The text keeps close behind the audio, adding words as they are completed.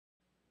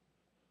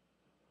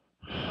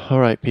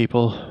Alright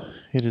people,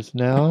 it is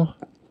now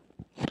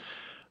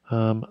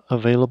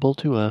available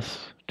to us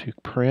to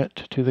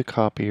print to the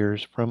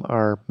copiers from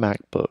our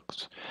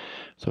MacBooks.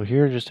 So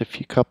here are just a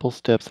couple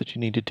steps that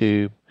you need to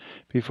do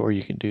before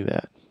you can do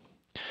that.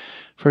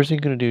 First thing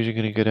you're going to do is you're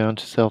going to go down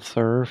to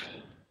self-serve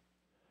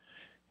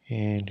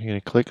and you're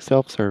going to click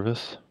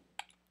self-service.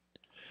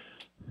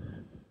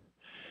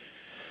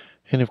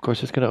 And of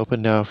course it's going to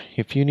open now.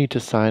 If you need to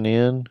sign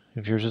in,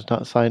 if yours is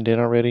not signed in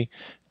already,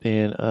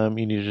 then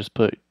you need to just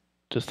put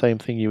the same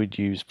thing you would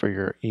use for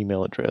your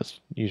email address,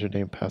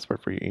 username, password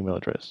for your email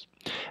address.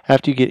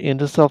 After you get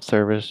into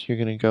self-service, you're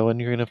going to go and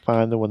you're going to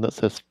find the one that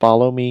says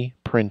Follow Me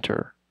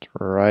Printer. It's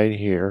right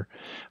here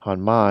on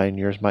mine.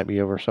 Yours might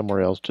be over somewhere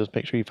else. Just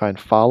make sure you find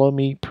Follow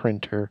Me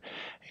Printer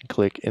and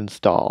click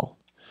Install.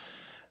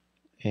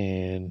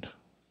 And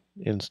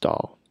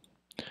install.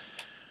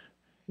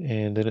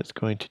 And then it's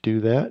going to do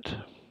that.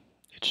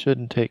 It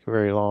shouldn't take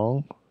very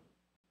long.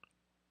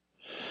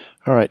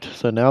 Alright,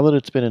 so now that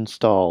it's been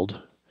installed,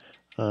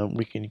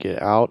 we can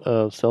get out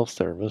of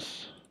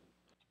self-service.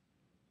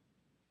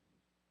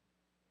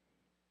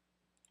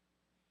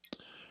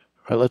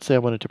 Alright, let's say I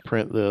wanted to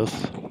print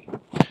this.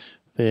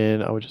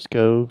 Then I would just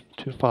go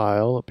to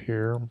File up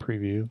here on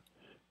Preview,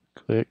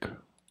 click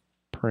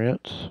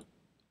Print,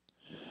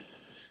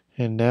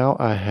 and now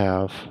I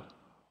have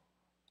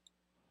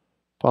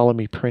Follow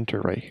Me Printer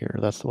right here.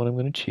 That's the one I'm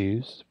going to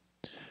choose.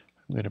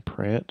 I'm going to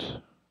print.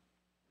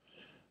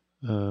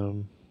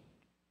 You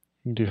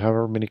can do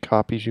however many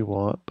copies you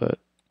want, but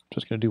I'm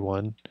just going to do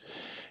one,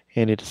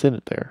 and it's sent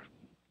it there.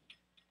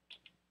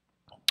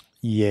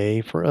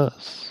 Yay for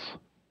us.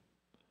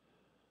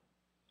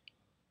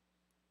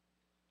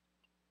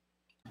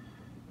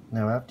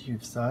 Now after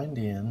you've signed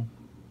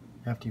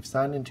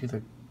into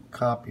the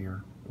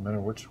copier, no matter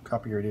which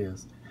copier it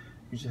is,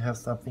 you should have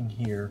something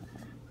here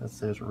that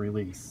says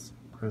release.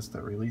 Press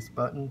that release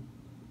button.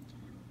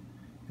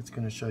 It's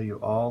going to show you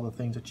all the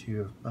things that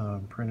you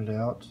have printed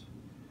out.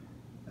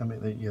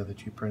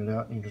 That you printed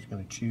out, and you're just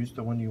going to choose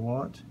the one you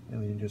want,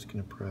 and then you're just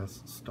going to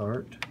press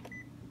start.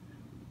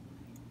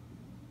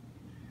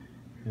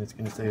 And it's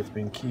going to say it's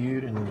been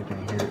queued, and then you're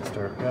going to hear it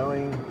start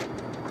going.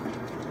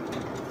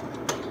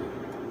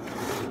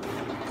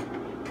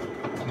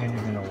 And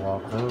you're going to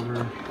walk over,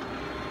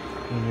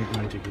 and you're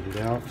going to get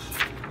it out.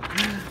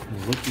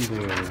 And looky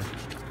there,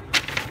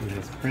 it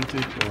has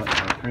printed what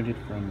I printed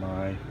from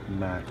my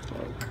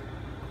MacBook.